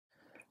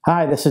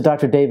Hi, this is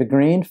Dr. David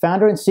Greene,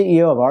 founder and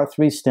CEO of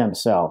R3 Stem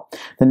Cell,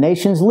 the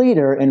nation's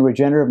leader in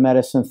regenerative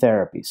medicine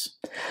therapies.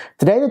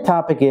 Today the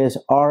topic is,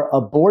 are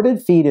aborted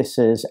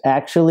fetuses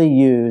actually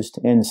used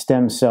in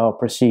stem cell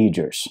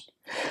procedures?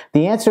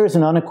 The answer is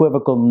an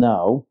unequivocal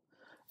no.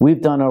 We've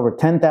done over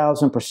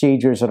 10,000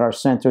 procedures at our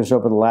centers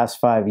over the last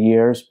 5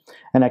 years,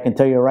 and I can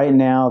tell you right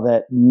now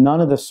that none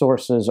of the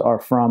sources are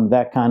from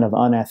that kind of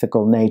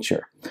unethical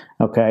nature.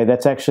 Okay,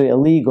 that's actually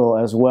illegal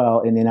as well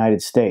in the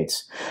United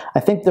States. I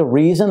think the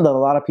reason that a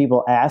lot of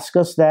people ask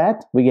us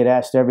that, we get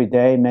asked every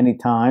day, many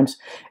times,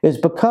 is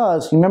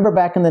because, you remember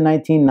back in the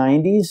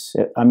 1990s,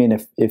 I mean,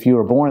 if you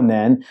were born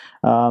then,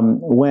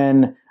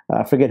 when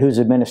I forget whose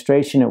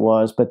administration it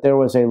was, but there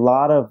was a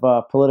lot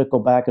of political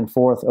back and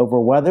forth over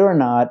whether or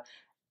not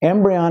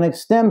embryonic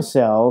stem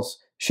cells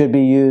should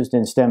be used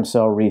in stem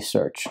cell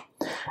research.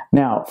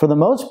 Now, for the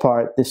most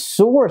part, the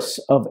source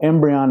of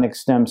embryonic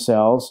stem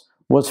cells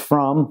was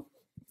from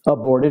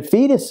aborted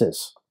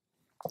fetuses.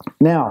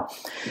 Now,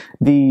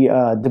 the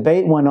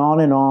debate went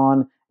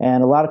on,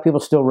 and a lot of people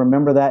still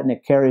remember that, and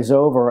it carries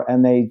over,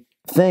 and they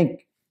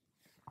think,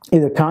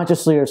 either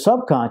consciously or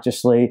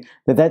subconsciously,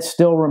 that that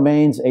still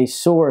remains a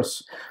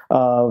source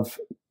of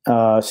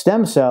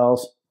stem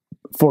cells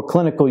for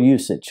clinical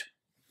usage.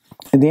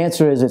 And the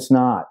answer is it's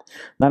not.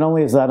 Not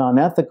only is that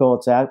unethical,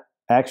 it's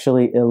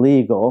actually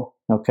illegal,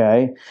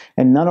 okay?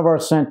 And none of our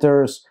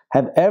centers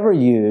have ever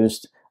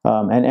used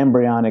an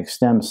embryonic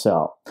stem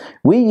cell.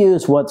 We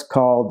use what's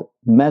called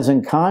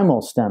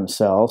mesenchymal stem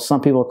cells. Some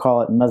people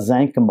call it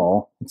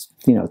mesenchymal. It's,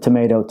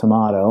 tomato,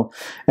 tomato.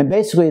 And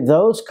basically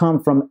those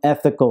come from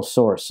ethical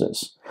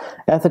sources.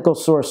 Ethical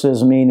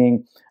sources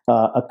meaning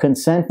a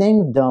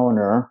consenting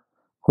donor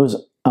who's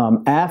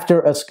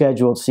after a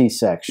scheduled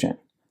C-section.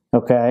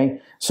 Okay,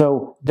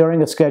 so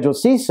during a scheduled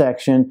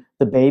C-section,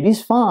 the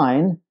baby's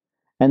fine,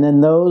 and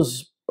then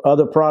those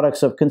other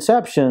products of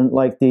conception,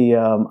 like the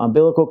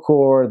umbilical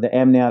cord, the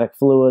amniotic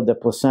fluid, the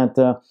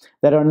placenta,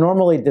 that are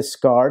normally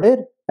discarded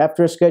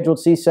after a scheduled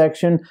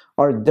C-section,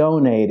 are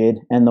donated,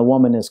 and the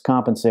woman is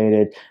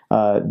compensated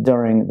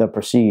during the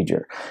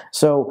procedure.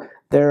 So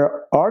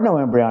there are no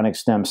embryonic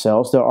stem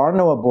cells, there are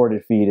no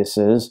aborted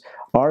fetuses.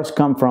 Ours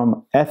come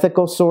from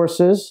ethical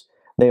sources.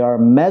 They are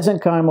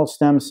mesenchymal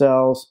stem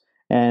cells,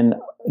 and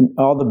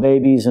all the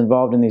babies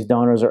involved in these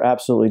donors are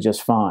absolutely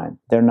just fine.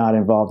 They're not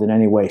involved in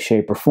any way,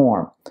 shape, or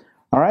form.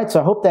 All right, so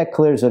I hope that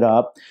clears it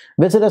up.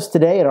 Visit us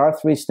today at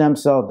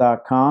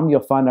r3stemcell.com. You'll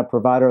find a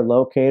provider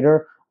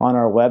locator on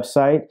our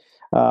website.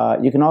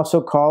 You can also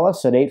call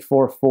us at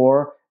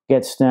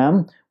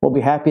 844-GET-STEM. We'll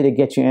be happy to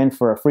get you in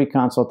for a free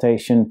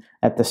consultation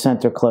at the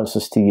center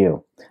closest to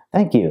you.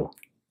 Thank you.